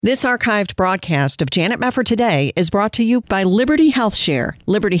This archived broadcast of Janet Mefford Today is brought to you by Liberty HealthShare.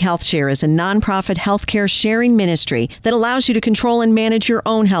 Liberty HealthShare is a nonprofit healthcare sharing ministry that allows you to control and manage your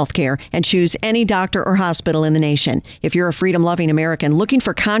own healthcare and choose any doctor or hospital in the nation. If you're a freedom-loving American looking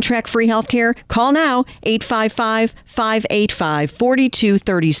for contract-free healthcare, call now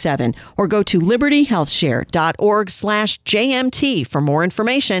 855-585-4237 or go to libertyhealthshare.org/JMT for more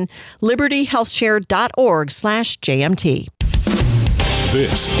information. libertyhealthshare.org/JMT.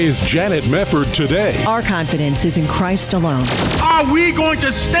 This is Janet Mefford Today. Our confidence is in Christ alone. Are we going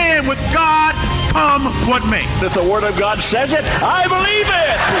to stand with God come what may? If the Word of God says it, I believe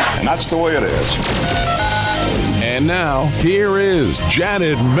it. And that's the way it is. And now, here is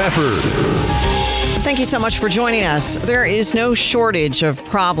Janet Mefford. Thank you so much for joining us. There is no shortage of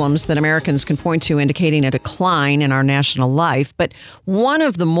problems that Americans can point to indicating a decline in our national life, but one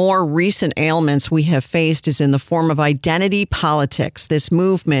of the more recent ailments we have faced is in the form of identity politics, this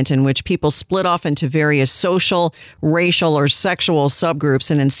movement in which people split off into various social, racial, or sexual subgroups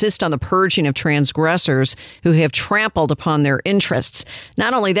and insist on the purging of transgressors who have trampled upon their interests.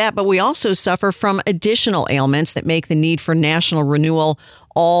 Not only that, but we also suffer from additional ailments that make the need for national renewal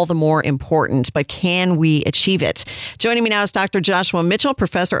all the more important. But can we achieve it? Joining me now is Dr. Joshua Mitchell,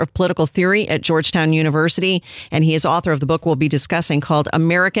 professor of political theory at Georgetown University, and he is author of the book we'll be discussing called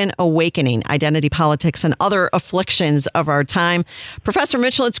American Awakening: Identity Politics and Other Afflictions of Our Time. Professor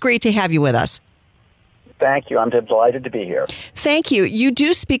Mitchell, it's great to have you with us. Thank you. I'm delighted to be here. Thank you. You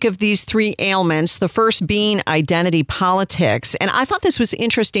do speak of these three ailments, the first being identity politics. And I thought this was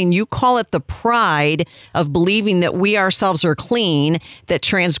interesting. You call it the pride of believing that we ourselves are clean, that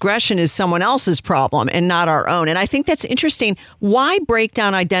transgression is someone else's problem and not our own. And I think that's interesting. Why break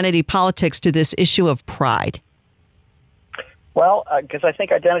down identity politics to this issue of pride? Well, because I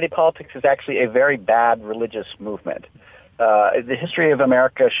think identity politics is actually a very bad religious movement. The history of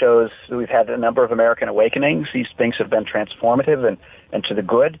America shows we've had a number of American awakenings. These things have been transformative and to the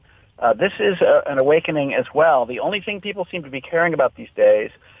good. This is an awakening as well. The only thing people seem to be caring about these days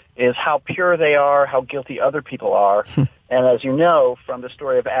is how pure they are, how guilty other people are. And as you know from the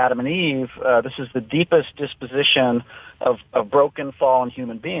story of Adam and Eve, this is the deepest disposition of broken, fallen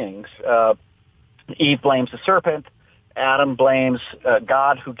human beings. Eve blames the serpent. Adam blames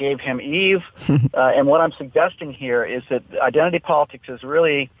God who gave him Eve. And what I'm suggesting here is that identity politics is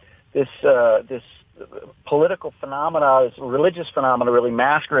really this political phenomena, this religious phenomena really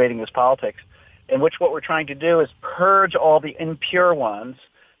masquerading as politics, in which what we're trying to do is purge all the impure ones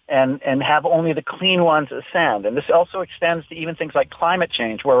and have only the clean ones ascend. And this also extends to even things like climate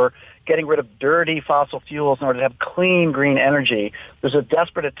change, where we're getting rid of dirty fossil fuels in order to have clean green energy. There's a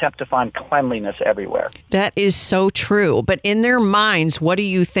desperate attempt to find cleanliness everywhere. That is so true. But in their minds, what do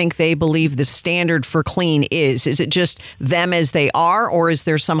you think they believe the standard for clean is? Is it just them as they are, or is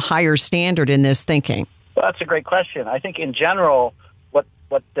there some higher standard in this thinking? Well, that's a great question. I think in general, what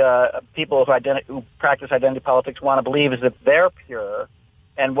people who practice identity politics want to believe is that they're pure,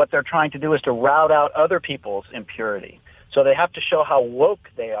 and what they're trying to do is to rout out other people's impurity. So they have to show how woke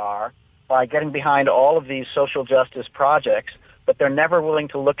they are by getting behind all of these social justice projects, but they're never willing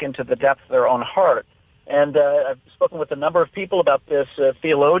to look into the depth of their own heart. And I've spoken with a number of people about this,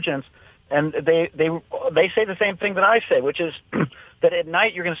 theologians, and they say the same thing that I say, which is that at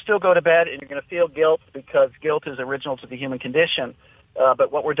night you're going to still go to bed and you're going to feel guilt because guilt is original to the human condition.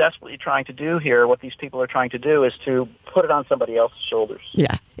 But what we're desperately trying to do here, what these people are trying to do, is to put it on somebody else's shoulders.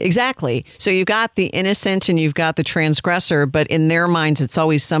 Yeah, exactly. So you've got the innocent and you've got the transgressor, but in their minds, it's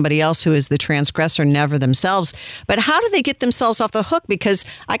always somebody else who is the transgressor, never themselves. But how do they get themselves off the hook? Because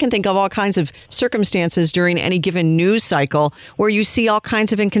I can think of all kinds of circumstances during any given news cycle where you see all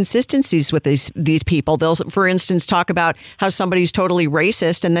kinds of inconsistencies with these people. They'll, for instance, talk about how somebody's totally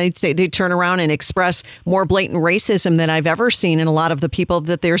racist, and they turn around and express more blatant racism than I've ever seen in a lot of the people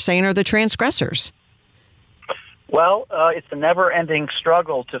that they're saying are the transgressors. Well, it's a never-ending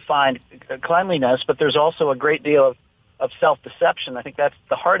struggle to find cleanliness, but there's also a great deal of self-deception. I think that's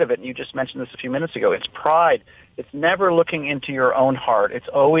the heart of it, and you just mentioned this a few minutes ago. It's pride. It's never looking into your own heart. It's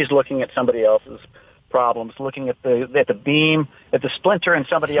always looking at somebody else's problems, looking at the beam, at the splinter in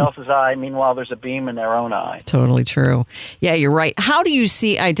somebody else's eye. Meanwhile, there's a beam in their own eye. Totally true. Yeah, you're right. How do you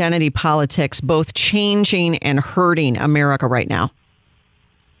see identity politics both changing and hurting America right now?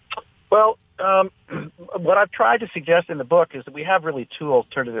 Well, what I've tried to suggest in the book is that we have really two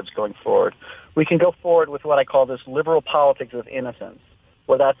alternatives going forward. We can go forward with what I call this liberal politics of innocence,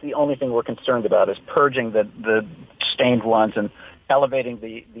 where that's the only thing we're concerned about, is purging the stained ones and elevating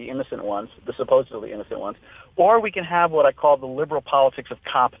the innocent ones, the supposedly innocent ones. Or we can have what I call the liberal politics of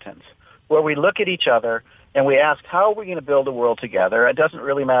competence, where we look at each other and we ask, how are we going to build a world together? It doesn't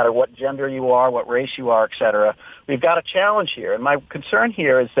really matter what gender you are, what race you are, et cetera. We've got a challenge here. And my concern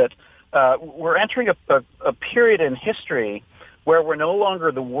here is that we're entering a period in history where we're no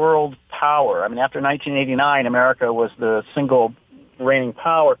longer the world power. I mean, after 1989, America was the single reigning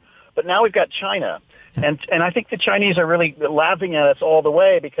power. But now we've got China. And I think the Chinese are really laughing at us all the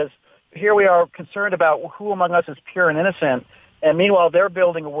way, because here we are concerned about who among us is pure and innocent. And meanwhile, they're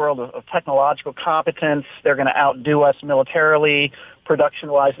building a world of technological competence. They're going to outdo us militarily,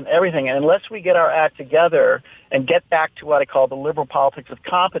 production-wise, and everything. And unless we get our act together and get back to what I call the liberal politics of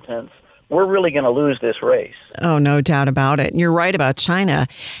competence, we're really going to lose this race. Oh, no doubt about it. You're right about China.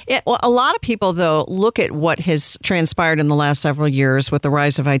 Well, a lot of people, though, look at what has transpired in the last several years with the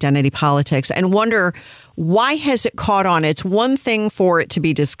rise of identity politics and wonder, why has it caught on? It's one thing for it to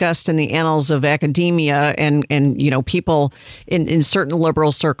be discussed in the annals of academia and people in certain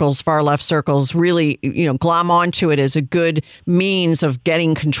liberal circles, far left circles, really, glom onto it as a good means of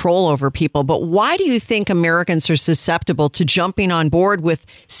getting control over people. But why do you think Americans are susceptible to jumping on board with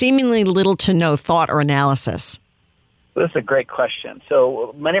seemingly little to no thought or analysis? This is a great question.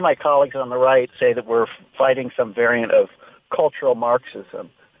 So many of my colleagues on the right say that we're fighting some variant of cultural Marxism.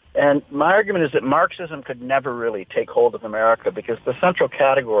 And my argument is that Marxism could never really take hold of America, because the central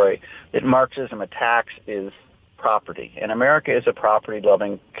category that Marxism attacks is property. And America is a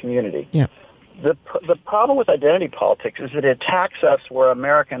property-loving community. Yeah. The problem with identity politics is that it attacks us where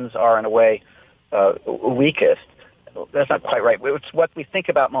Americans are, in a way, weakest. That's not quite right. It's what we think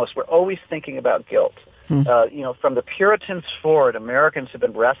about most. We're always thinking about guilt. From the Puritans forward, Americans have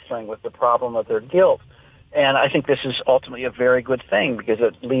been wrestling with the problem of their guilt. And I think this is ultimately a very good thing, because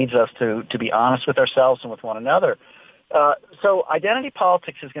it leads us to be honest with ourselves and with one another. So identity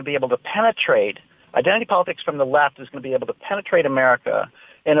politics is going to be able to penetrate, identity politics from the left is going to be able to penetrate America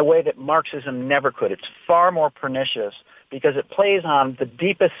in a way that Marxism never could. It's far more pernicious because it plays on the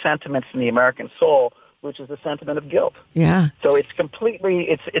deepest sentiments in the American soul, which is the sentiment of guilt. Yeah. So it's completely,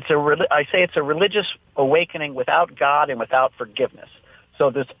 I say it's a religious awakening without God and without forgiveness. So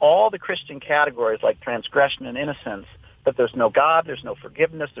there's all the Christian categories like transgression and innocence, but there's no God, there's no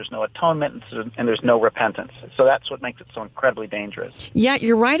forgiveness, there's no atonement, and there's no repentance. So that's what makes it so incredibly dangerous. Yeah,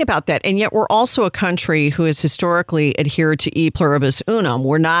 you're right about that. And yet we're also a country who has historically adhered to e pluribus unum.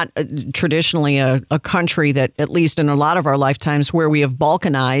 We're not traditionally a country that, at least in a lot of our lifetimes, where we have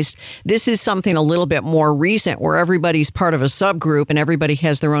balkanized. This is something a little bit more recent, where everybody's part of a subgroup and everybody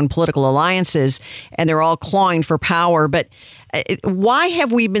has their own political alliances and they're all clawing for power. But why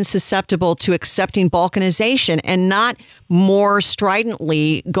have we been susceptible to accepting balkanization and not more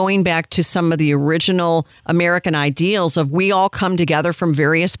stridently going back to some of the original American ideals of we all come together from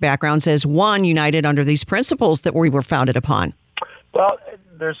various backgrounds as one, united under these principles that we were founded upon? Well,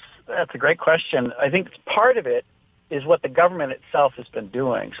 that's a great question. I think part of it is what the government itself has been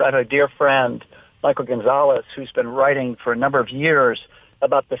doing. So I have a dear friend, Michael Gonzalez, who's been writing for a number of years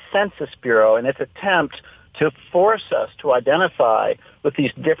about the Census Bureau and its attempt to force us to identify with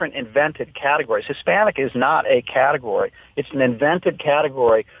these different invented categories. Hispanic is not a category. It's an invented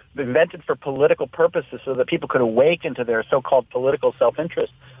category, invented for political purposes so that people could awaken to their so-called political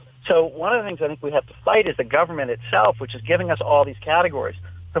self-interest. So one of the things I think we have to fight is the government itself, which is giving us all these categories.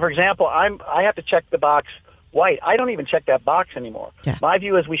 So, for example, I have to check the box white. I don't even check that box anymore. Yeah. My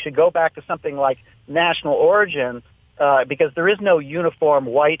view is we should go back to something like national origin, because there is no uniform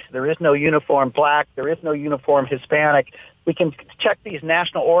white, there is no uniform black, there is no uniform Hispanic. We can check these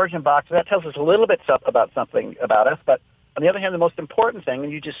national origin boxes. That tells us a little bit about something about us. But on the other hand, the most important thing,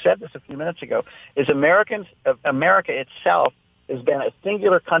 and you just said this a few minutes ago, is America itself has been a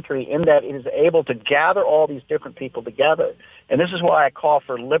singular country in that it is able to gather all these different people together. And this is why I call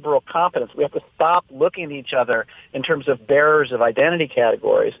for liberal competence. We have to stop looking at each other in terms of bearers of identity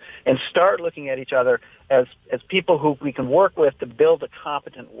categories and start looking at each other as people who we can work with to build a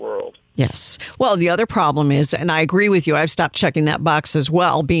competent world. Yes. Well, the other problem is, and I agree with you, I've stopped checking that box as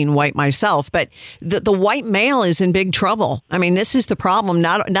well, being white myself, but the white male is in big trouble. I mean, this is the problem.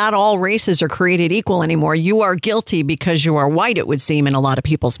 Not all races are created equal anymore. You are guilty because you are white, it would seem, in a lot of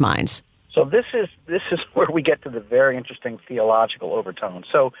people's minds. So this is where we get to the very interesting theological overtone.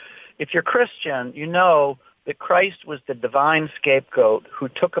 So if you're Christian, you know that Christ was the divine scapegoat who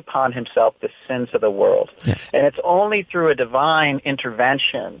took upon himself the sins of the world. Yes. And it's only through a divine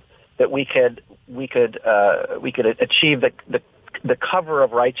intervention that we could achieve the cover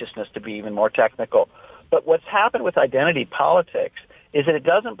of righteousness, to be even more technical. But what's happened with identity politics is that it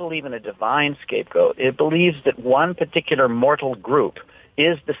doesn't believe in a divine scapegoat. It believes that one particular mortal group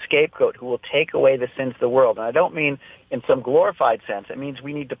is the scapegoat who will take away the sins of the world. And I don't mean in some glorified sense. It means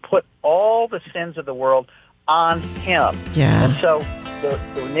we need to put all the sins of the world on him. Yeah. And so the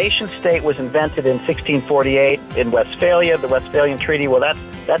nation state was invented in 1648 in Westphalia, the Westphalian Treaty. Well,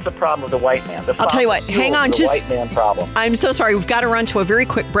 that's the problem of the white man. I'll tell you what, hang on, the white man problem. I'm so sorry. We've got to run to a very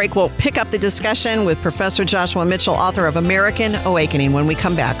quick break. We'll pick up the discussion with Professor Joshua Mitchell, author of American Awakening, when we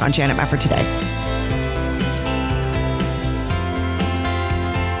come back on Janet Mefford Today.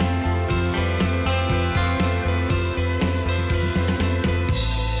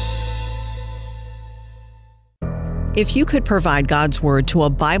 If you could provide God's Word to a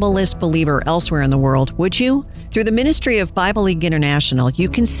Bible-less believer elsewhere in the world, would you? Through the ministry of Bible League International, you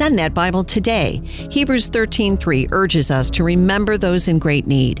can send that Bible today. Hebrews 13:3 urges us to remember those in great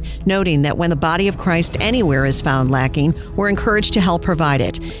need, noting that when the body of Christ anywhere is found lacking, we're encouraged to help provide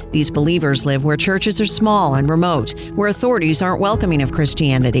it. These believers live where churches are small and remote, where authorities aren't welcoming of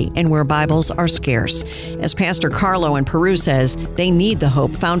Christianity, and where Bibles are scarce. As Pastor Carlo in Peru says, they need the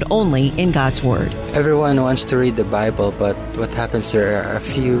hope found only in God's Word. Everyone wants to read the Bible, but what happens, there are a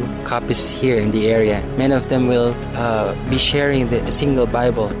few copies here in the area. Many of them will be sharing a single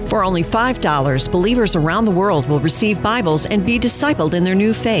Bible. For only $5, believers around the world will receive Bibles and be discipled in their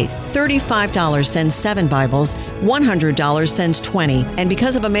new faith. $35 sends 7 Bibles, $100 sends 20. And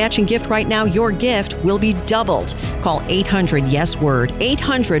because of a matching gift right now, your gift will be doubled. Call 800-YES-WORD,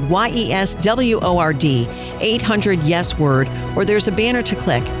 800-YES-WORD, 800-YES-WORD, or there's a banner to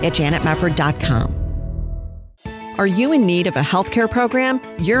click at janetmefford.com. Are you in need of a healthcare program?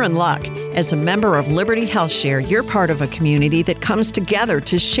 You're in luck. As a member of Liberty Health Share, you're part of a community that comes together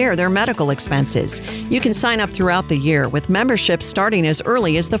to share their medical expenses. You can sign up throughout the year with memberships starting as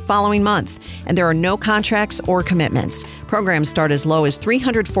early as the following month, and there are no contracts or commitments. Programs start as low as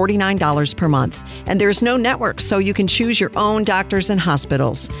 $349 per month, and there's no network, so you can choose your own doctors and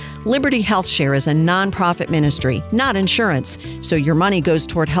hospitals. Liberty Health Share is a nonprofit ministry, not insurance, so your money goes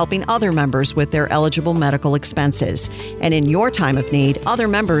toward helping other members with their eligible medical expenses. And in your time of need, other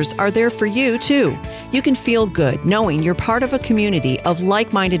members are there for you, too. You can feel good knowing you're part of a community of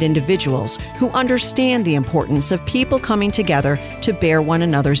like-minded individuals who understand the importance of people coming together to bear one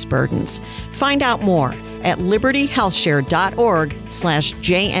another's burdens. Find out more at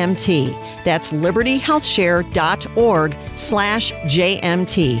libertyhealthshare.org/JMT. That's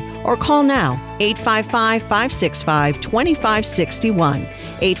libertyhealthshare.org/JMT. Or call now, 855-565-2561.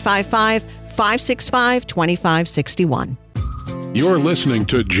 855-565-2561. You're listening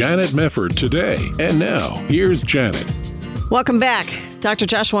to Janet Mefford Today. And now, here's Janet. Welcome back. Dr.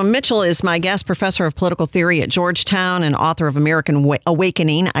 Joshua Mitchell is my guest, professor of political theory at Georgetown and author of American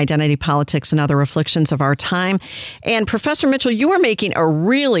Awakening, Identity, Politics, and Other Afflictions of Our Time. And Professor Mitchell, you were making a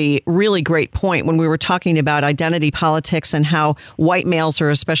really, really great point when we were talking about identity politics and how white males are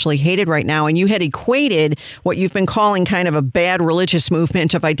especially hated right now. And you had equated what you've been calling kind of a bad religious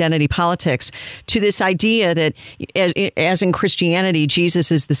movement of identity politics to this idea that, as in Christianity,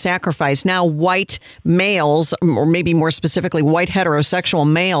 Jesus is the sacrifice. Now white males, or maybe more specifically white heterosexual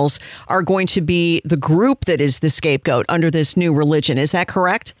males, are going to be the group that is the scapegoat under this new religion. Is that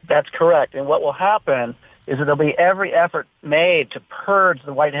correct? That's correct. And what will happen is that there'll be every effort made to purge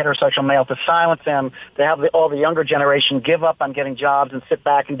the white heterosexual male, to silence them, to have all the younger generation give up on getting jobs and sit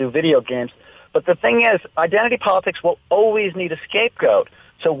back and do video games. But the thing is, identity politics will always need a scapegoat.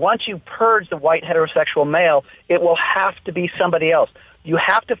 So once you purge the white heterosexual male, it will have to be somebody else. You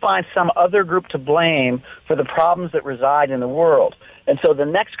have to find some other group to blame for the problems that reside in the world. And so the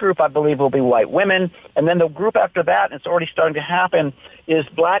next group, I believe, will be white women. And then the group after that, and it's already starting to happen, is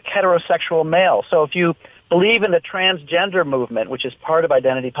black heterosexual male. So if you believe in the transgender movement, which is part of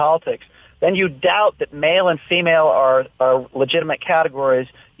identity politics, then you doubt that male and female are legitimate categories.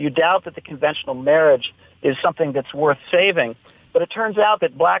 You doubt that the conventional marriage is something that's worth saving. But it turns out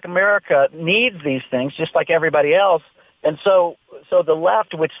that black America needs these things just like everybody else. And so the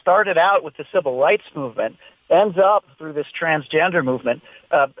left, which started out with the civil rights movement, ends up through this transgender movement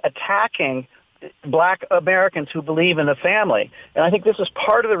attacking black Americans who believe in the family. And I think this is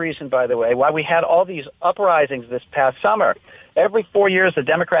part of the reason, by the way, why we had all these uprisings this past summer. Every 4 years, the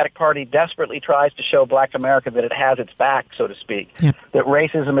Democratic Party desperately tries to show black America that it has its back, so to speak, that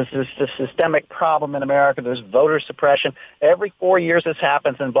racism is this systemic problem in America. There's voter suppression. Every 4 years this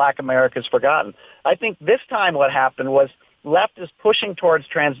happens, and black America is forgotten. I think this time what happened was left is pushing towards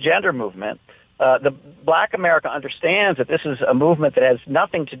transgender movement. The black America understands that this is a movement that has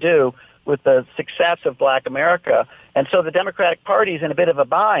nothing to do with the success of black America. And so the Democratic Party is in a bit of a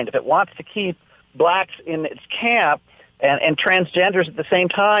bind. If it wants to keep blacks in its camp, and transgenders at the same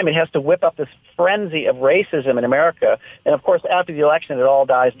time. It has to whip up this frenzy of racism in America. And, of course, after the election, it all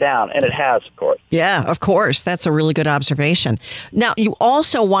dies down. And it has, of course. Yeah, of course. That's a really good observation. Now, you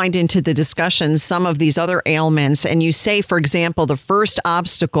also wind into the discussion some of these other ailments, and you say, for example, the first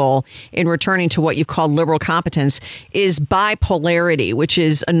obstacle in returning to what you've called liberal competence is bipolarity, which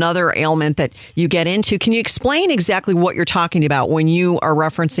is another ailment that you get into. Can you explain exactly what you're talking about when you are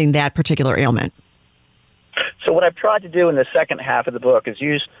referencing that particular ailment? So what I've tried to do in the second half of the book is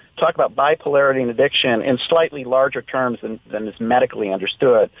talk about bipolarity and addiction in slightly larger terms than is medically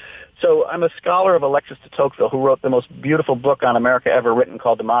understood. So I'm a scholar of Alexis de Tocqueville, who wrote the most beautiful book on America ever written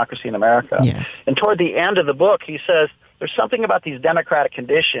called Democracy in America. Yes. And toward the end of the book, he says, there's something about these democratic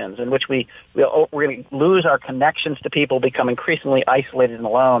conditions in which we're going to lose our connections to people, become increasingly isolated and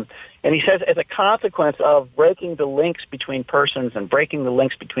alone. And he says, as a consequence of breaking the links between persons and breaking the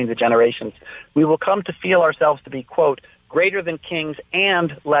links between the generations, we will come to feel ourselves to be, quote, greater than kings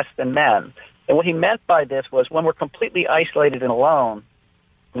and less than men. And what he meant by this was when we're completely isolated and alone,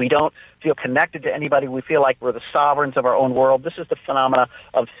 we don't feel connected to anybody. We feel like we're the sovereigns of our own world. This is the phenomena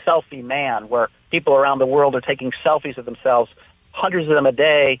of selfie man, where people around the world are taking selfies of themselves, hundreds of them a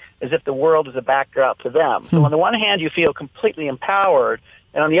day, as if the world is a backdrop to them. So on the one hand, you feel completely empowered.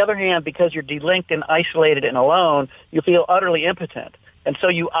 And on the other hand, because you're delinked and isolated and alone, you feel utterly impotent. And so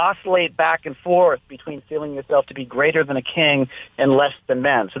you oscillate back and forth between feeling yourself to be greater than a king and less than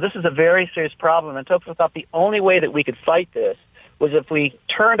men. So this is a very serious problem. And Tocqueville thought the only way that we could fight this was if we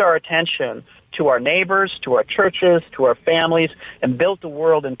turned our attention to our neighbors, to our churches, to our families, and built a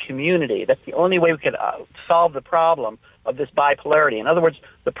world in community. That's the only way we could solve the problem of this bipolarity. In other words,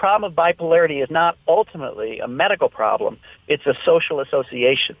 the problem of bipolarity is not ultimately a medical problem. It's a social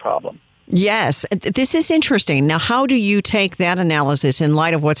association problem. Yes, this is interesting. Now, how do you take that analysis in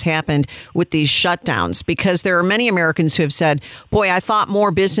light of what's happened with these shutdowns? Because there are many Americans who have said, boy, I thought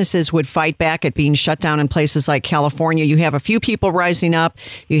more businesses would fight back at being shut down in places like California. You have a few people rising up.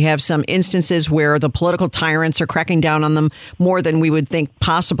 You have some instances where the political tyrants are cracking down on them more than we would think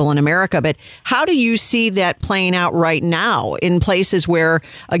possible in America. But how do you see that playing out right now in places where,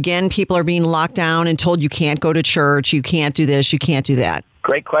 again, people are being locked down and told you can't go to church, you can't do this, you can't do that?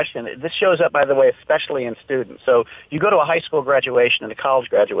 Great question. This shows up, by the way, especially in students. So you go to a high school graduation and a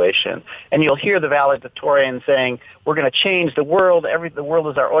college graduation, and you'll hear the valedictorian saying, we're going to change the world. The world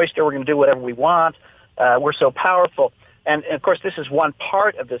is our oyster. We're going to do whatever we want. We're so powerful. And, of course, this is one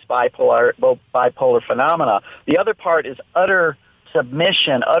part of this bipolar phenomena. The other part is utter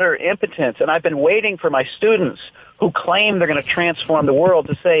submission, utter impotence. And I've been waiting for my students who claim they're going to transform the world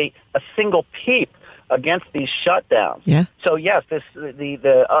to say a single peep against these shutdowns. Yeah. So yes,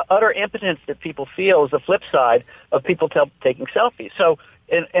 the utter impotence that people feel is the flip side of people taking selfies. So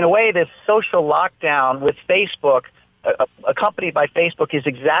in a way, this social lockdown with Facebook, accompanied by Facebook, is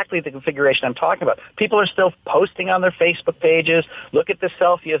exactly the configuration I'm talking about. People are still posting on their Facebook pages, look at this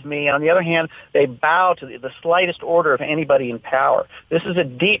selfie of me, and on the other hand, they bow to the slightest order of anybody in power. This is a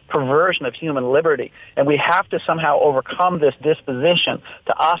deep perversion of human liberty, and we have to somehow overcome this disposition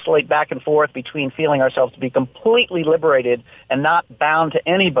to oscillate back and forth between feeling ourselves to be completely liberated and not bound to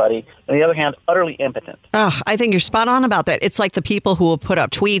anybody, on the other hand, utterly impotent. Oh, I think you're spot on about that. It's like the people who will put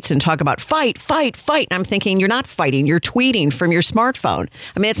up tweets and talk about fight, fight, fight. And I'm thinking, you're not fighting. You're tweeting from your smartphone.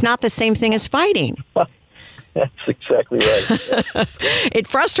 I mean, it's not the same thing as fighting. That's exactly right. It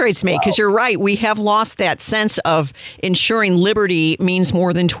frustrates me because you're right. We have lost that sense of ensuring liberty means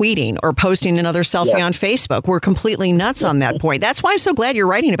more than tweeting or posting another selfie on Facebook. We're completely nuts on that point. That's why I'm so glad you're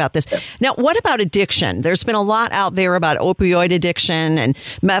writing about this. Now, what about addiction? There's been a lot out there about opioid addiction and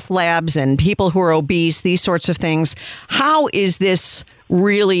meth labs and people who are obese, these sorts of things. How is this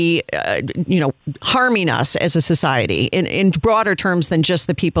really, harming us as a society in broader terms than just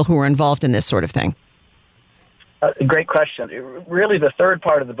the people who are involved in this sort of thing? Great question. Really, the third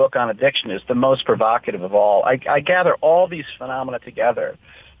part of the book on addiction is the most provocative of all. I gather all these phenomena together,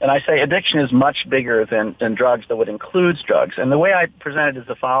 and I say addiction is much bigger than drugs, though it includes drugs. And the way I present it is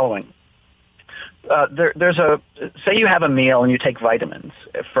the following. Say you have a meal and you take vitamins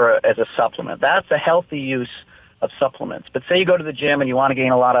as a supplement. That's a healthy use of supplements. But say you go to the gym and you want to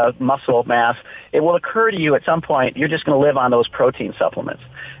gain a lot of muscle mass, it will occur to you at some point you're just going to live on those protein supplements.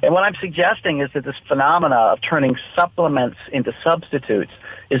 And what I'm suggesting is that this phenomena of turning supplements into substitutes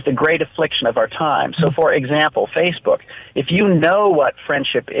is the great affliction of our time. So, for example, Facebook, if you know what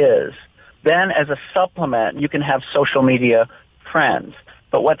friendship is, then as a supplement, you can have social media friends.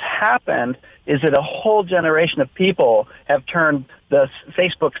 But what's happened is that a whole generation of people have turned the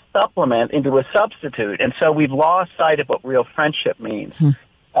Facebook supplement into a substitute. And so we've lost sight of what real friendship means.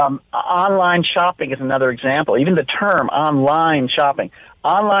 Online shopping is another example. Even the term online shopping.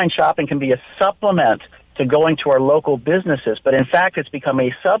 Online shopping can be a supplement to going to our local businesses, but in fact it's become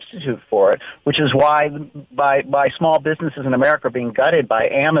a substitute for it, which is why by small businesses in America are being gutted by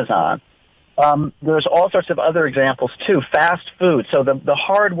Amazon. There's all sorts of other examples too. Fast food. So the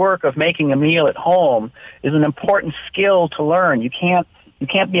hard work of making a meal at home is an important skill to learn. You can't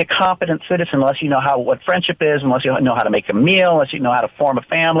be a competent citizen unless you know what friendship is, unless you know how to make a meal, unless you know how to form a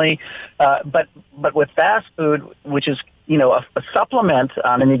family. But with fast food, which is a supplement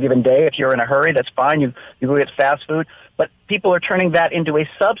on any given day, if you're in a hurry, that's fine. You go get fast food. But people are turning that into a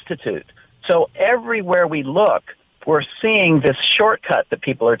substitute. So everywhere we look, we're seeing this shortcut that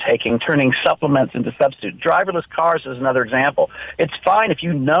people are taking, turning supplements into substitutes. Driverless cars is another example. It's fine if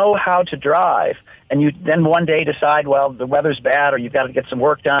you know how to drive and you then one day decide, well, the weather's bad or you've got to get some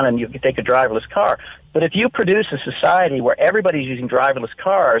work done and you can take a driverless car. But if you produce a society where everybody's using driverless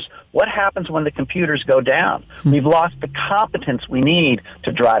cars, what happens when the computers go down? We've lost the competence we need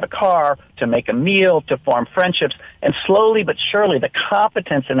to drive a car, to make a meal, to form friendships, and slowly but surely the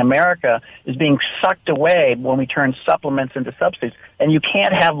competence in America is being sucked away when we turn supplements into substitutes. And you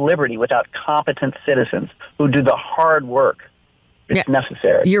can't have liberty without competent citizens who do the hard work. It's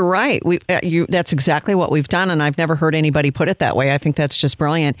necessary. You're right. That's exactly what we've done, and I've never heard anybody put it that way. I think that's just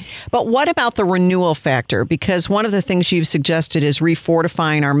brilliant. But what about the renewal factor? Because one of the things you've suggested is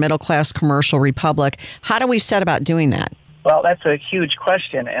refortifying our middle-class commercial republic. How do we set about doing that? Well, that's a huge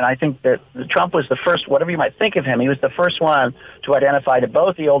question, and I think that Trump was the first, whatever you might think of him, he was the first one to identify to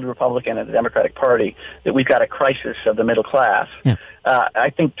both the old Republican and the Democratic Party that we've got a crisis of the middle class. Yeah. I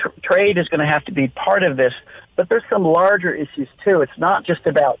think trade is going to have to be part of this, but there's some larger issues, too. It's not just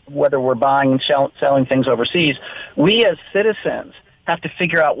about whether we're buying and selling things overseas. We as citizens have to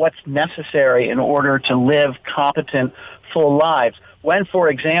figure out what's necessary in order to live competent, full lives. When, for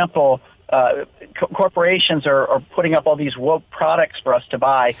example, corporations are putting up all these woke products for us to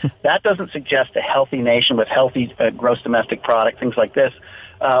buy, that doesn't suggest a healthy nation with healthy gross domestic product, things like this.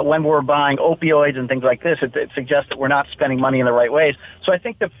 When we're buying opioids and things like this, it suggests that we're not spending money in the right ways. So I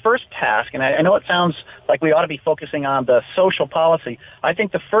think the first task, and I know it sounds like we ought to be focusing on the social policy, I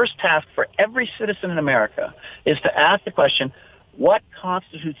think the first task for every citizen in America is to ask the question, what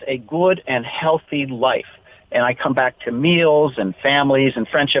constitutes a good and healthy life? And I come back to meals and families and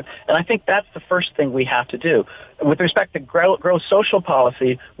friendship. And I think that's the first thing we have to do. With respect to grow social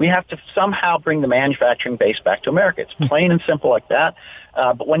policy, we have to somehow bring the manufacturing base back to America. It's plain and simple like that.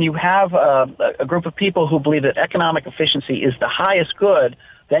 But when you have a group of people who believe that economic efficiency is the highest good,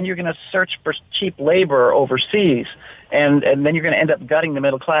 then you're going to search for cheap labor overseas, and then you're going to end up gutting the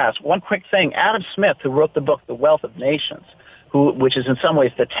middle class. One quick thing, Adam Smith, who wrote the book The Wealth of Nations, which is in some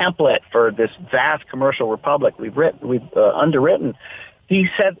ways the template for this vast commercial republic we've underwritten. He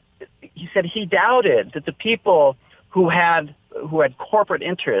said he doubted that the people who had corporate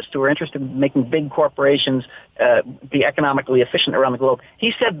interests, who were interested in making big corporations be economically efficient around the globe,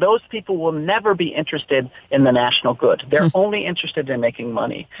 he said those people will never be interested in the national good. They're only interested in making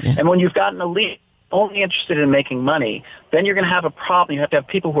money. Yeah. And when you've got an elite only interested in making money, then you're going to have a problem. You have to have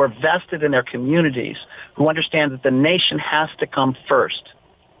people who are vested in their communities, who understand that the nation has to come first.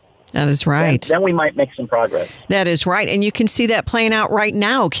 That is right. Then we might make some progress. That is right. And you can see that playing out right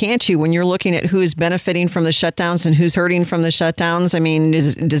now, can't you, when you're looking at who's benefiting from the shutdowns and who's hurting from the shutdowns? I mean,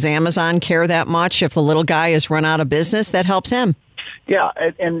 does Amazon care that much? If the little guy is run out of business, that helps him. Yeah,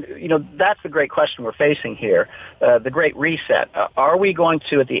 and that's the great question we're facing here, the Great Reset. Are we going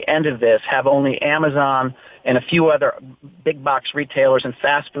to, at the end of this, have only Amazon and a few other big box retailers and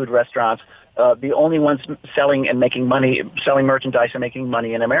fast food restaurants the only ones selling and making money, selling merchandise and making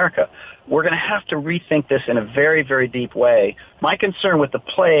money in America? We're going to have to rethink this in a very, very deep way. My concern with the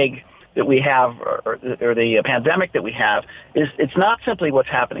plague that we have, or the pandemic that we have, is it's not simply what's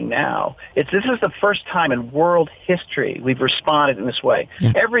happening now. This is the first time in world history we've responded in this way.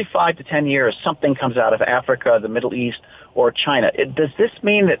 Yeah. Every 5 to 10 years, something comes out of Africa, the Middle East, or China. Does this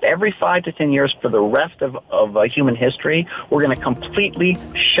mean that every 5 to 10 years for the rest of human history, we're going to completely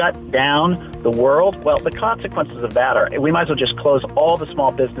shut down the world? Well, the consequences of that are we might as well just close all the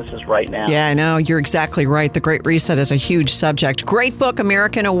small businesses right now. Yeah, I know. You're exactly right. The Great Reset is a huge subject. Great book,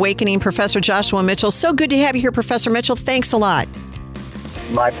 American Awakening, Professor Joshua Mitchell. So good to have you here, Professor Mitchell. Thanks a lot.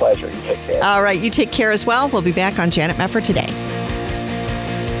 My pleasure. You take care. All right. You take care as well. We'll be back on Janet Mefford Today.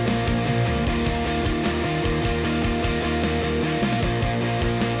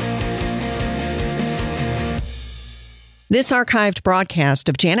 This archived broadcast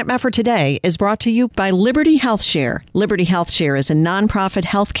of Janet Mefford Today is brought to you by Liberty Health Share. Liberty Health Share is a nonprofit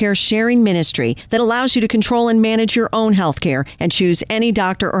healthcare sharing ministry that allows you to control and manage your own healthcare and choose any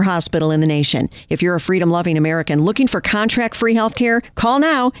doctor or hospital in the nation. If you're a freedom-loving American looking for contract-free healthcare, call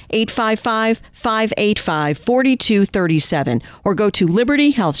now 855-585-4237 or go to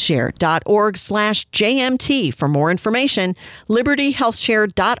libertyhealthshare.org/JMT for more information.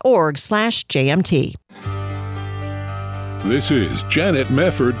 libertyhealthshare.org/JMT. This is Janet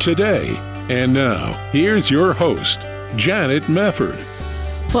Mefford Today. And now, here's your host, Janet Mefford.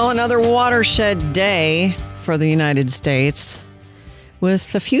 Well, another watershed day for the United States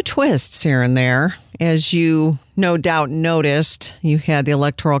with a few twists here and there. As you no doubt noticed, you had the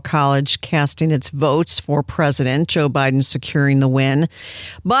Electoral College casting its votes for President, Joe Biden securing the win.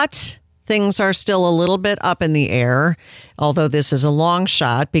 But things are still a little bit up in the air, although this is a long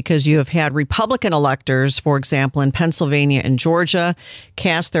shot because you have had Republican electors, for example, in Pennsylvania and Georgia,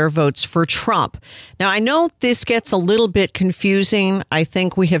 cast their votes for Trump. Now, I know this gets a little bit confusing. I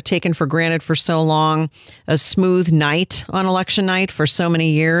think we have taken for granted for so long a smooth night on election night for so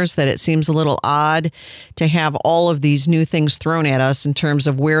many years that it seems a little odd to have all of these new things thrown at us in terms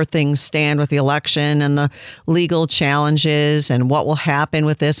of where things stand with the election and the legal challenges and what will happen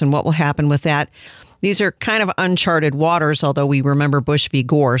with this and what will happen with that. These are kind of uncharted waters, although we remember Bush v.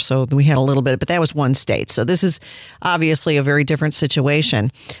 Gore, so we had a little bit, but that was one state. So this is obviously a very different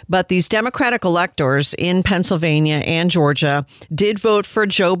situation. But these Democratic electors in Pennsylvania and Georgia did vote for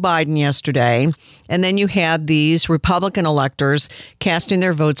Joe Biden yesterday. And then you had these Republican electors casting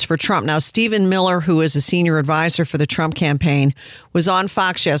their votes for Trump. Now, Stephen Miller, who is a senior advisor for the Trump campaign, was on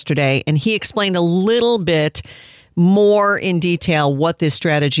Fox yesterday, and he explained a little bit more in detail what this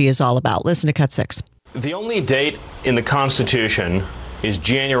strategy is all about. Listen to Cut 6. The only date in the Constitution is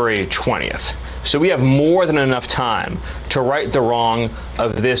January 20th. So we have more than enough time to right the wrong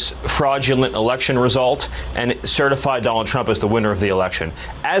of this fraudulent election result and certify Donald Trump as the winner of the election.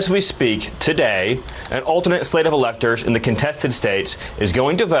 As we speak today, an alternate slate of electors in the contested states is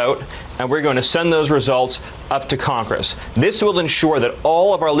going to vote, and we're going to send those results up to Congress. This will ensure that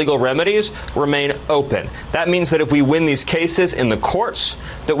all of our legal remedies remain open. That means that if we win these cases in the courts,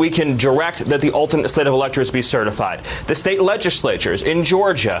 that we can direct that the alternate slate of electors be certified. The state legislatures in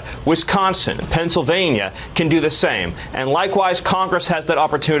Georgia, Wisconsin, Pennsylvania can do the same. And likewise, Congress has that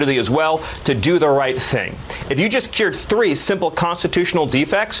opportunity as well to do the right thing. If you just cured 3 simple constitutional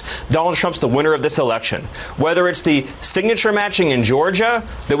defects, Donald Trump's the winner of this election. Whether it's the signature matching in Georgia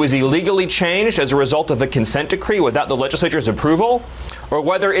that was illegally changed as a result of a consent decree without the legislature's approval, or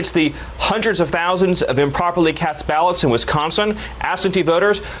whether it's the hundreds of thousands of improperly cast ballots in Wisconsin, absentee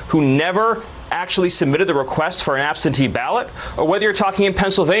voters who never actually submitted the request for an absentee ballot, or whether you're talking in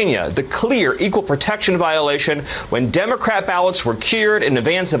Pennsylvania, the clear equal protection violation when Democrat ballots were cured in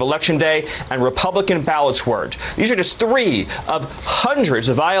advance of Election Day and Republican ballots weren't. These are just 3 of hundreds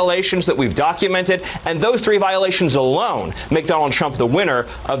of violations that we've documented, and those 3 violations alone make Donald Trump the winner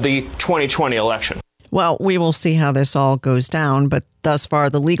of the 2020 election. Well, we will see how this all goes down, but thus far,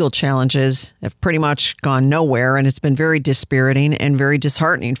 the legal challenges have pretty much gone nowhere, and it's been very dispiriting and very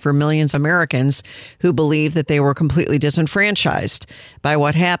disheartening for millions of Americans who believe that they were completely disenfranchised by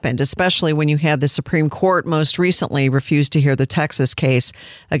what happened, especially when you had the Supreme Court most recently refuse to hear the Texas case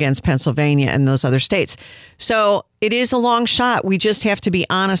against Pennsylvania and those other states. So it is a long shot. We just have to be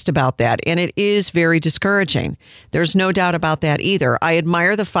honest about that, and it is very discouraging. There's no doubt about that either. I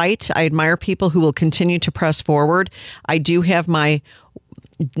admire the fight. I admire people who will continue to press forward. I do have my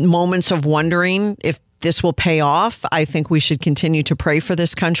moments of wondering if this will pay off. I think we should continue to pray for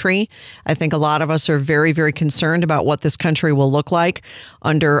this country. I think a lot of us are very, very concerned about what this country will look like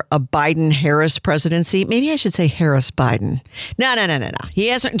under a Biden-Harris presidency. Maybe I should say Harris-Biden. No. He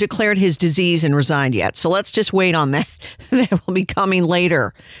hasn't declared his disease and resigned yet. So let's just wait on that. That will be coming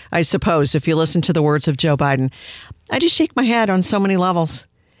later, I suppose, if you listen to the words of Joe Biden. I just shake my head on so many levels.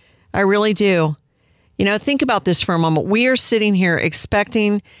 I really do. You know, think about this for a moment. We are sitting here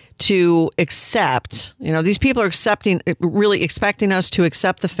expecting to accept, these people are really expecting us to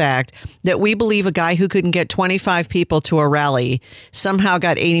accept the fact that we believe a guy who couldn't get 25 people to a rally somehow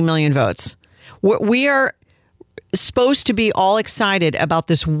got 80 million votes. We are supposed to be all excited about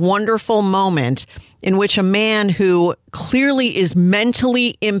this wonderful moment in which a man who clearly is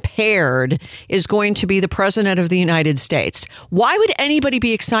mentally impaired is going to be the president of the United States. Why would anybody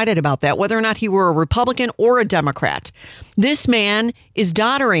be excited about that, whether or not he were a Republican or a Democrat? This man is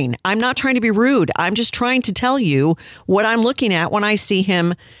doddering. I'm not trying to be rude. I'm just trying to tell you what I'm looking at when I see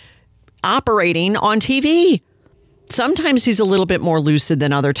him operating on TV. Sometimes he's a little bit more lucid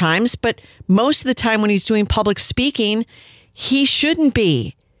than other times, but most of the time when he's doing public speaking, he shouldn't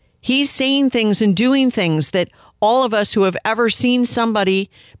be. He's saying things and doing things that all of us who have ever seen somebody,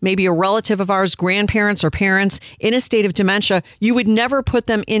 maybe a relative of ours, grandparents or parents, in a state of dementia, you would never put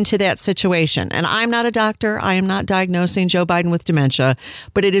them into that situation. And I'm not a doctor. I am not diagnosing Joe Biden with dementia,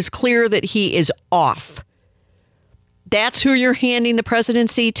 but it is clear that he is off. That's who you're handing the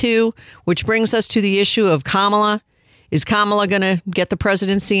presidency to, which brings us to the issue of Kamala. Is Kamala going to get the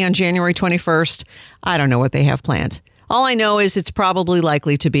presidency on January 21st? I don't know what they have planned. All I know is it's probably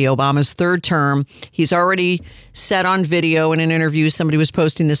likely to be Obama's third term. He's already said on video in an interview, somebody was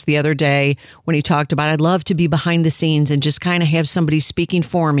posting this the other day when he talked about, I'd love to be behind the scenes and just kind of have somebody speaking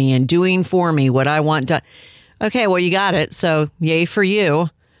for me and doing for me what I want done. Okay, well, you got it. So yay for you.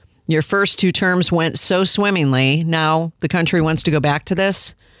 Your first 2 terms went so swimmingly. Now the country wants to go back to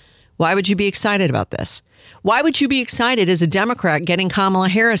this. Why would you be excited about this? Why would you be excited as a Democrat getting Kamala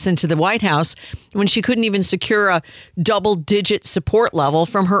Harris into the White House when she couldn't even secure a double-digit support level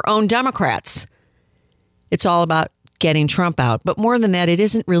from her own Democrats? It's all about getting Trump out. But more than that, it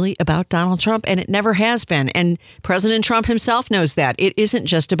isn't really about Donald Trump, and it never has been. And President Trump himself knows that. It isn't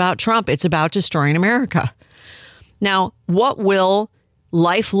just about Trump. It's about destroying America. Now, what will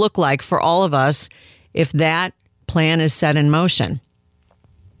life look like for all of us if that plan is set in motion?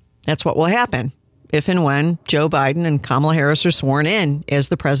 That's what will happen if and when Joe Biden and Kamala Harris are sworn in as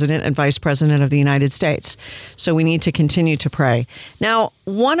the president and vice president of the United States. So we need to continue to pray. Now,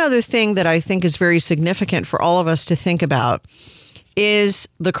 one other thing that I think is very significant for all of us to think about is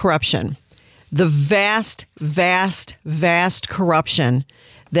the corruption. The vast, vast, vast corruption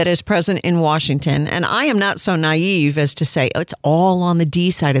that is present in Washington. And I am not so naive as to say, oh, it's all on the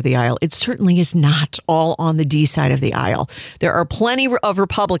D side of the aisle. It certainly is not all on the D side of the aisle. There are plenty of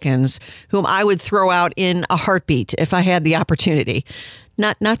Republicans whom I would throw out in a heartbeat if I had the opportunity.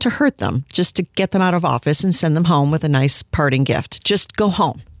 Not to hurt them, just to get them out of office and send them home with a nice parting gift. Just go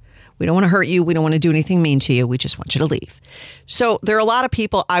home. We don't want to hurt you. We don't want to do anything mean to you. We just want you to leave. So there are a lot of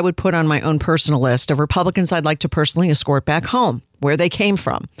people I would put on my own personal list of Republicans I'd like to personally escort back home, where they came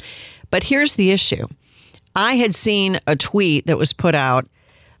from. But here's the issue. I had seen a tweet that was put out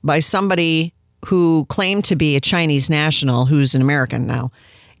by somebody who claimed to be a Chinese national who's an American now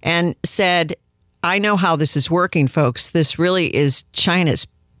and said, I know how this is working, folks. This really is China's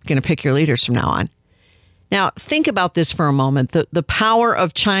going to pick your leaders from now on. Now, think about this for a moment, the power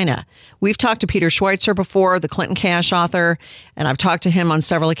of China. We've talked to Peter Schweitzer before, the Clinton Cash author, and I've talked to him on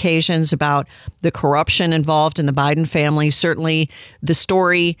several occasions about the corruption involved in the Biden family. Certainly the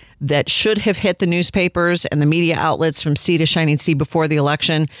story that should have hit the newspapers and the media outlets from sea to shining sea before the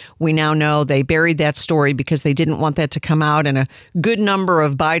election. We now know they buried that story because they didn't want that to come out, and a good number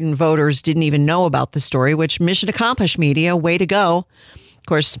of Biden voters didn't even know about the story, which mission accomplished, media, way to go. Of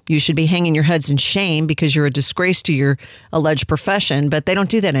course, you should be hanging your heads in shame because you're a disgrace to your alleged profession, but they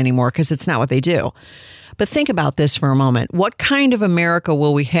don't do that anymore because it's not what they do. But think about this for a moment. What kind of America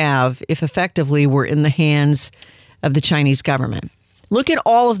will we have if effectively we're in the hands of the Chinese government? Look at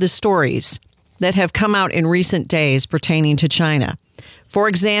all of the stories that have come out in recent days pertaining to China. For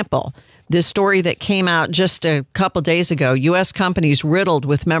example, this story that came out just a couple days ago, U.S. companies riddled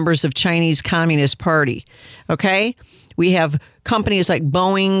with members of Chinese Communist Party. Okay? We have companies like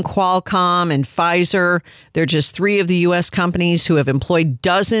Boeing, Qualcomm, and Pfizer. They're just 3 of the U.S. companies who have employed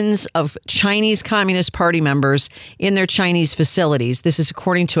dozens of Chinese Communist Party members in their Chinese facilities. This is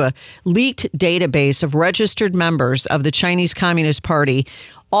according to a leaked database of registered members of the Chinese Communist Party,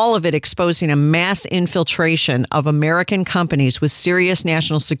 all of it exposing a mass infiltration of American companies with serious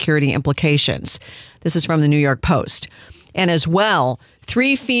national security implications. This is from the New York Post. And as well,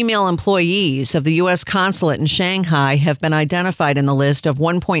 3 female employees of the U.S. consulate in Shanghai have been identified in the list of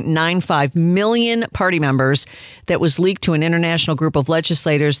 1.95 million party members that was leaked to an international group of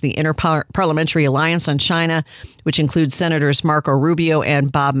legislators, the Interparliamentary Alliance on China, which includes Senators Marco Rubio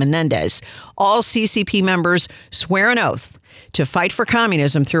and Bob Menendez. All CCP members swear an oath to fight for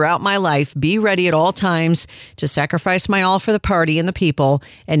communism throughout my life, be ready at all times to sacrifice my all for the party and the people,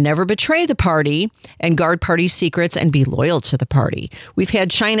 and never betray the party and guard party secrets and be loyal to the party. We've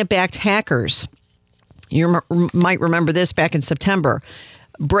had China-backed hackers. You might remember this back in September.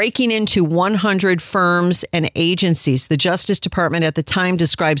 breaking into 100 firms and agencies. The Justice Department at the time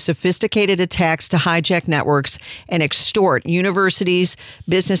described sophisticated attacks to hijack networks and extort universities,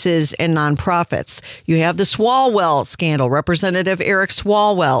 businesses, and nonprofits. You have the Swalwell scandal. Representative Eric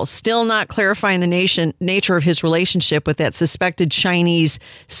Swalwell still not clarifying the nature of his relationship with that suspected Chinese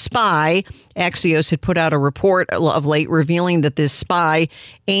spy. Axios had put out a report of late revealing that this spy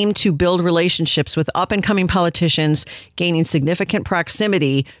aimed to build relationships with up-and-coming politicians, gaining significant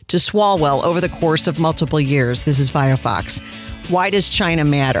proximity to Swalwell over the course of multiple years. This is via Fox. Why does China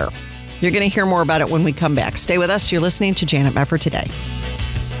matter? You're going to hear more about it when we come back. Stay with us. You're listening to Janet Mefford Today.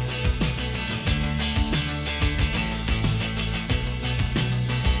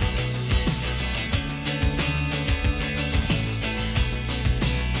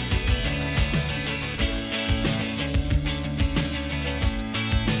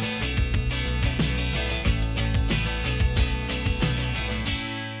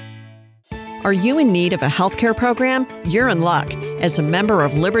 Are you in need of a healthcare program? You're in luck. As a member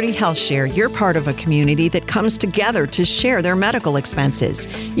of Liberty HealthShare, you're part of a community that comes together to share their medical expenses.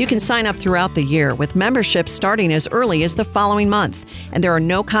 You can sign up throughout the year with memberships starting as early as the following month, and there are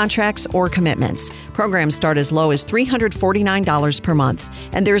no contracts or commitments. Programs start as low as $349 per month,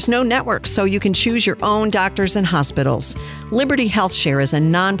 and there's no network, so you can choose your own doctors and hospitals. Liberty HealthShare is a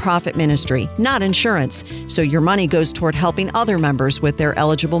nonprofit ministry, not insurance, so your money goes toward helping other members with their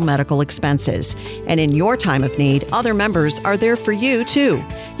eligible medical expenses. And in your time of need, other members are there for you, too.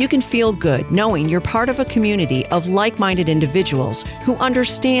 You can feel good knowing you're part of a community of like-minded individuals who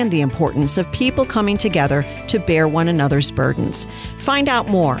understand the importance of people coming together to bear one another's burdens. Find out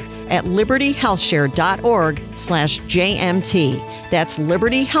more at libertyhealthshare.org/JMT. That's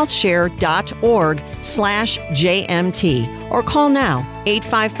libertyhealthshare.org/JMT. Or call now,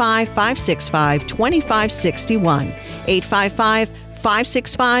 855-565-2561.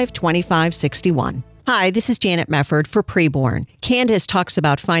 855-565-2561. Hi, this is Janet Mefford for Preborn. Candace talks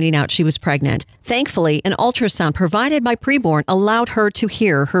about finding out she was pregnant. Thankfully, an ultrasound provided by Preborn allowed her to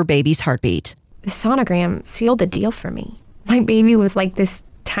hear her baby's heartbeat. The sonogram sealed the deal for me. My baby was like this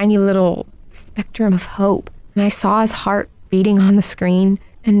tiny little spectrum of hope. And I saw his heart beating on the screen.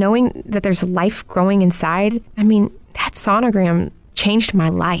 And knowing that there's life growing inside, that sonogram changed my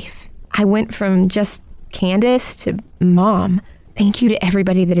life. I went from just Candace to mom. Thank you to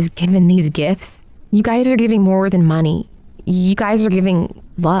everybody that has given these gifts. You guys are giving more than money. You guys are giving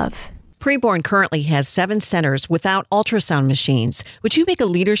love. Preborn currently has 7 centers without ultrasound machines. Would you make a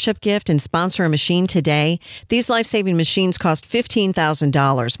leadership gift and sponsor a machine today? These life-saving machines cost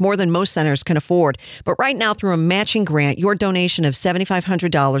 $15,000, more than most centers can afford. But right now, through a matching grant, your donation of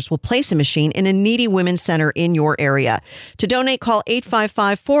 $7,500 will place a machine in a needy women's center in your area. To donate, call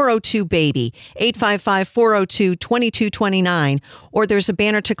 855-402-BABY, 855-402-2229, or there's a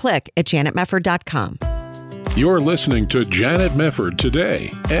banner to click at janetmefford.com. You're listening to Janet Mefford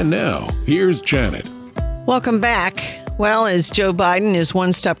Today. And now, here's Janet. Welcome back. Well, as Joe Biden is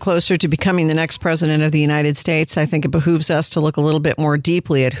one step closer to becoming the next president of the United States, I think it behooves us to look a little bit more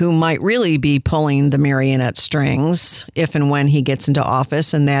deeply at who might really be pulling the marionette strings if and when he gets into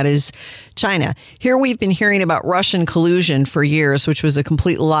office, and that is China. Here we've been hearing about Russian collusion for years, which was a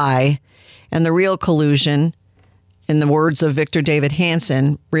complete lie. And the real collusion, in the words of Victor David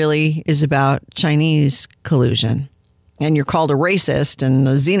Hansen, really is about Chinese collusion. And you're called a racist and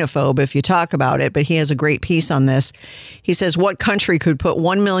a xenophobe if you talk about it, but he has a great piece on this. He says, what country could put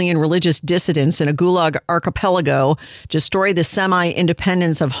 1 million religious dissidents in a Gulag archipelago, destroy the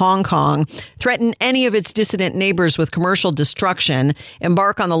semi-independence of Hong Kong, threaten any of its dissident neighbors with commercial destruction,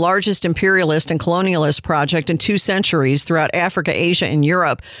 embark on the largest imperialist and colonialist project in 2 centuries throughout Africa, Asia, and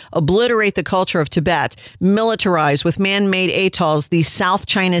Europe, obliterate the culture of Tibet, militarize with man-made atolls the South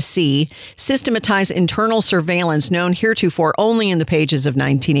China Sea, systematize internal surveillance known heretofore only in the pages of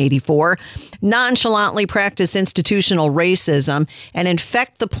 1984, nonchalantly practice institutional racism, and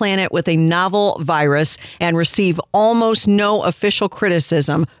infect the planet with a novel virus and receive almost no official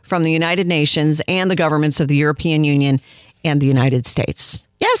criticism from the United Nations and the governments of the European Union and the United States.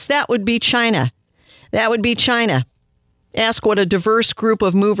 Yes, that would be China. That would be China. Ask what a diverse group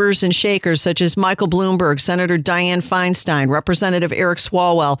of movers and shakers such as Michael Bloomberg, Senator Dianne Feinstein, Representative Eric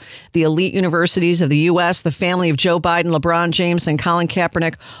Swalwell, the elite universities of the U.S., the family of Joe Biden, LeBron James, and Colin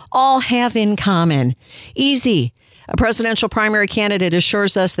Kaepernick all have in common. Easy. A presidential primary candidate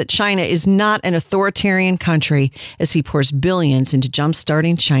assures us that China is not an authoritarian country as he pours billions into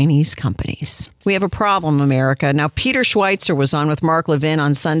jump-starting Chinese companies. We have a problem, America. Now, Peter Schweitzer was on with Mark Levin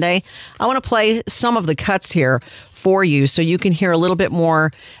on Sunday. I want to play some of the cuts here for you so you can hear a little bit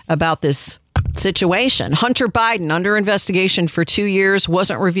more about this situation. Hunter Biden, under investigation for 2 years,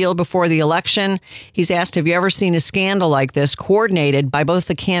 wasn't revealed before the election. He's asked, have you ever seen a scandal like this coordinated by both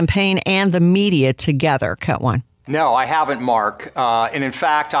the campaign and the media together? Cut one. No, I haven't, Mark. And in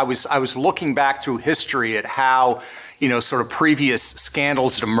fact, I was looking back through history at how, sort of previous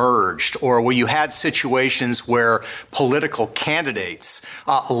scandals had emerged, or where you had situations where political candidates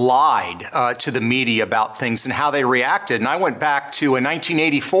lied to the media about things and how they reacted. And I went back to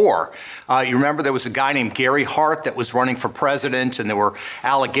 1984. You remember there was a guy named Gary Hart that was running for president, and there were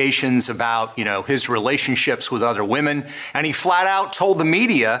allegations about, his relationships with other women. And he flat out told the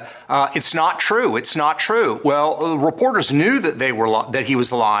media, it's not true. It's not true. Well, reporters knew that that he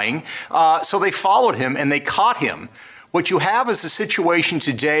was lying, so they followed him and they caught him. What you have is a situation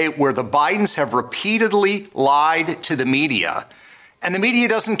today where the Bidens have repeatedly lied to the media, and the media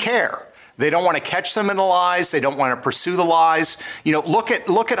doesn't care. They don't want to catch them in the lies. They don't want to pursue the lies. Look at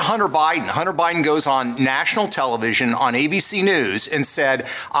Hunter Biden. Hunter Biden goes on national television on ABC News and said,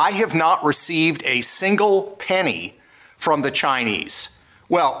 I have not received a single penny from the Chinese.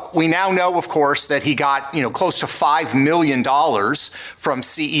 Well, we now know, of course, that he got, close to $5 million from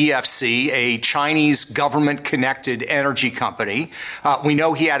CEFC, a Chinese government-connected energy company. We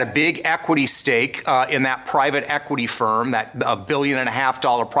know he had a big equity stake in that private equity firm, that $1.5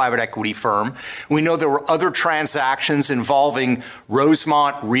 billion private equity firm. We know there were other transactions involving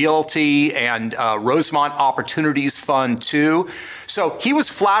Rosemont Realty and Rosemont Opportunities Fund, too. So he was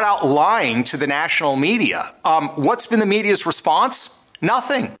flat out lying to the national media. What's been the media's response?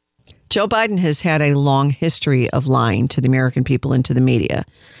 Nothing. Joe Biden has had a long history of lying to the American people and to the media.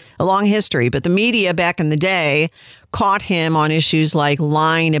 A long history. But the media back in the day caught him on issues like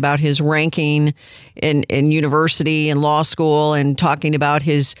lying about his ranking in university and law school and talking about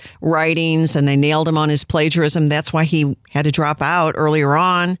his writings, and they nailed him on his plagiarism. That's why he had to drop out earlier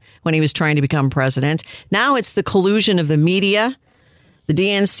on when he was trying to become president. Now it's the collusion of the media, the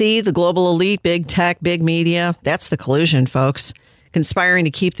DNC, the global elite, big tech, big media. That's the collusion, folks. Conspiring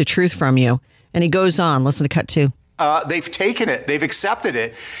to keep the truth from you. And he goes on. Listen to cut two. They've taken it. They've accepted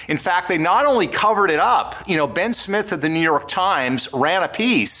it. In fact, they not only covered it up. Ben Smith of the New York Times ran a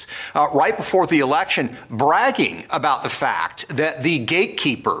piece right before the election bragging about the fact that the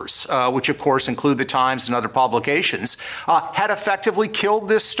gatekeepers, which of course include the Times and other publications, had effectively killed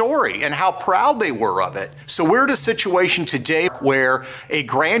this story and how proud they were of it. So we're in a situation today where a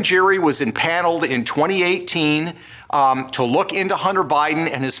grand jury was impaneled in 2018 to look into Hunter Biden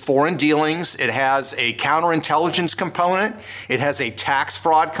and his foreign dealings. It has a counterintelligence component. It has a tax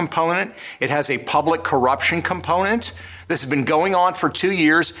fraud component. It has a public corruption component. This has been going on for 2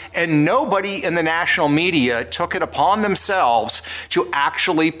 years, and nobody in the national media took it upon themselves to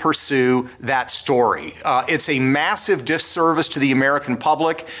actually pursue that story. It's a massive disservice to the American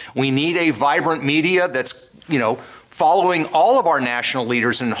public. We need a vibrant media that's, following all of our national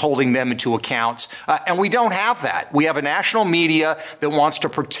leaders and holding them into account. And we don't have that. We have a national media that wants to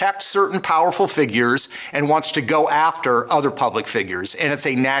protect certain powerful figures and wants to go after other public figures. And it's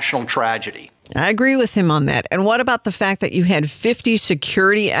a national tragedy. I agree with him on that. And what about the fact that you had 50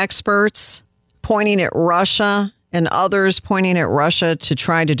 security experts pointing at Russia and others pointing at Russia to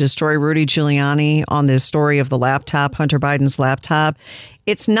try to destroy Rudy Giuliani on this story of the laptop, Hunter Biden's laptop?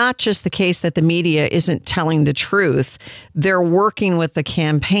 It's not just the case that the media isn't telling the truth. They're working with the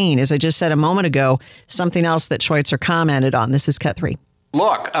campaign. As I just said a moment ago, something else that Schweitzer commented on. This is cut three.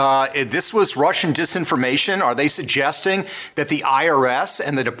 Look, this was Russian disinformation. Are they suggesting that the IRS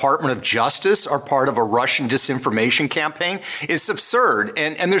and the Department of Justice are part of a Russian disinformation campaign? It's absurd.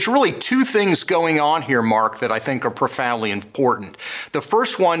 And there's really two things going on here, Mark, that I think are profoundly important. The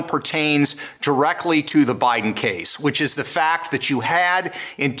first one pertains directly to the Biden case, which is the fact that you had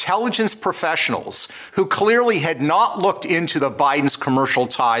intelligence professionals who clearly had not looked into the Biden's commercial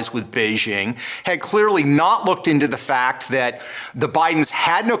ties with Beijing, had clearly not looked into the fact that the Biden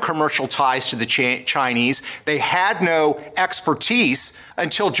had no commercial ties to the Chinese. They had no expertise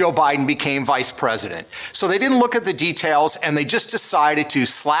until Joe Biden became vice president. So they didn't look at the details, and they just decided to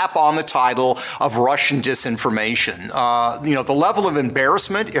slap on the title of Russian disinformation. The level of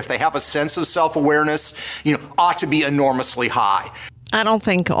embarrassment, if they have a sense of self-awareness, ought to be enormously high. I don't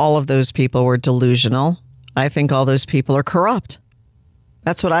think all of those people were delusional. I think all those people are corrupt.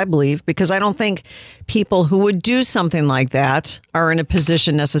 That's what I believe, because I don't think people who would do something like that are in a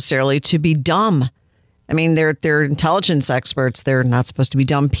position necessarily to be dumb. I mean, they're intelligence experts. They're not supposed to be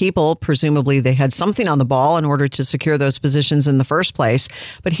dumb people. Presumably, they had something on the ball in order to secure those positions in the first place.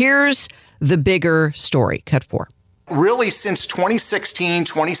 But here's the bigger story. Cut four. Really, since 2016,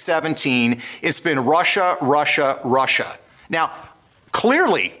 2017, it's been Russia, Russia, Russia. Now,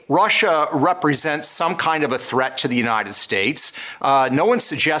 Clearly, Russia represents some kind of a threat to the United States. No one's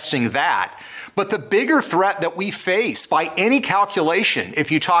suggesting that. But the bigger threat that we face by any calculation,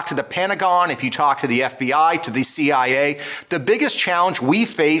 if you talk to the Pentagon, if you talk to the FBI, to the CIA, the biggest challenge we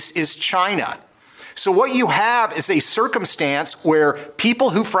face is China. So what you have is a circumstance where people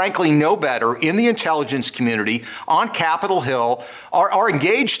who frankly know better in the intelligence community on Capitol Hill are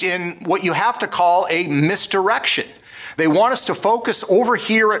engaged in what you have to call a misdirection. They want us to focus over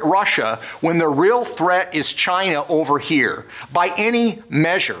here at Russia when the real threat is China over here. By any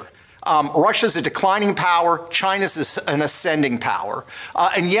measure, Russia's a declining power, China's an ascending power,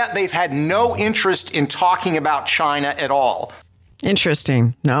 and yet they've had no interest in talking about China at all.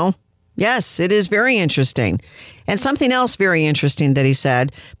 Interesting, no? Yes, it is very interesting. And something else very interesting that he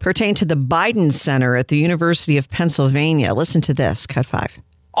said pertained to the Biden Center at the University of Pennsylvania. Listen to this, Cut 5.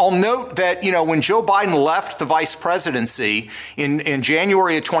 I'll note that, when Joe Biden left the vice presidency in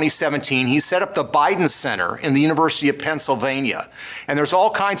January of 2017, he set up the Biden Center in the University of Pennsylvania. And there's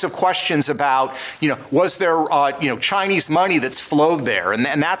all kinds of questions about, was there, Chinese money that's flowed there? And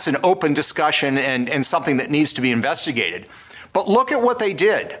that's an open discussion and something that needs to be investigated. But look at what they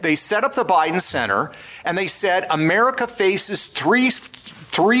did. They set up the Biden Center and they said America faces three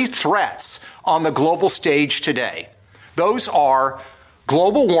threats on the global stage today. Those are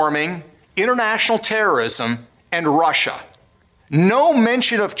global warming, international terrorism, and Russia. No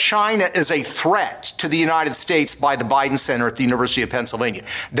mention of China as a threat to the United States by the Biden Center at the University of Pennsylvania.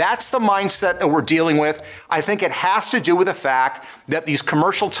 That's the mindset that we're dealing with. I think it has to do with the fact that these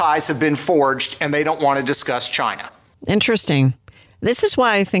commercial ties have been forged and they don't want to discuss China. Interesting. This is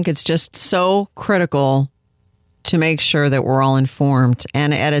why I think it's just so critical to make sure that we're all informed.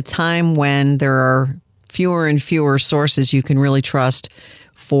 And at a time when there are fewer and fewer sources you can really trust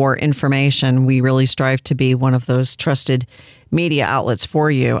for information, we really strive to be one of those trusted media outlets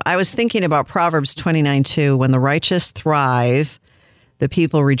for you. I was thinking about Proverbs 29:2, when the righteous thrive, the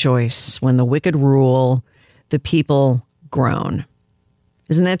people rejoice. When the wicked rule, the people groan.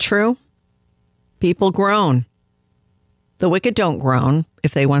 Isn't that true? People groan. The wicked don't groan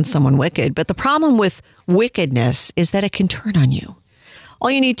if they want someone wicked. But the problem with wickedness is that it can turn on you.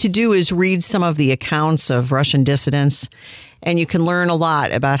 All you need to do is read some of the accounts of Russian dissidents, and you can learn a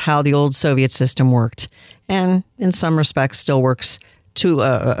lot about how the old Soviet system worked, and in some respects still works to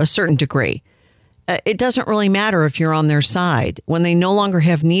a certain degree. It doesn't really matter if you're on their side. When they no longer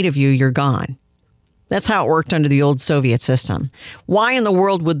have need of you, you're gone. That's how it worked under the old Soviet system. Why in the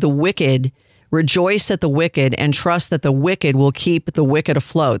world would the wicked rejoice at the wicked and trust that the wicked will keep the wicked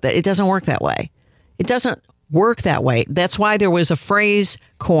afloat? It doesn't work that way. It doesn't work that way. That's why there was a phrase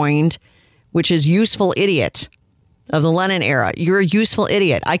coined, which is useful idiot, of the Lenin era. You're a useful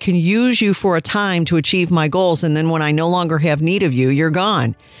idiot. I can use you for a time to achieve my goals, and then when I no longer have need of you, you're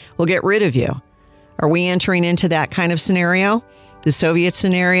gone. We'll get rid of you. Are we entering into that kind of scenario? The Soviet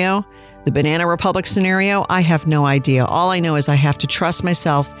scenario? The Banana Republic scenario? I have no idea. All I know is I have to trust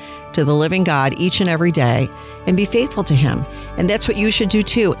myself to the living God each and every day and be faithful to him. And that's what you should do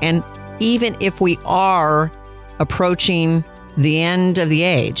too. And even if we are approaching the end of the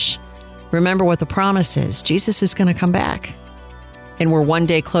age, remember what the promise is. Jesus is going to come back. And we're one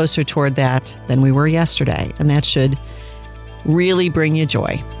day closer toward that than we were yesterday. And that should really bring you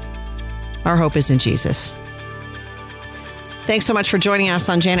joy. Our hope is in Jesus. Thanks so much for joining us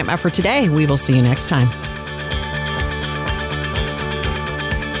on Janet Mefford Today. We will see you next time.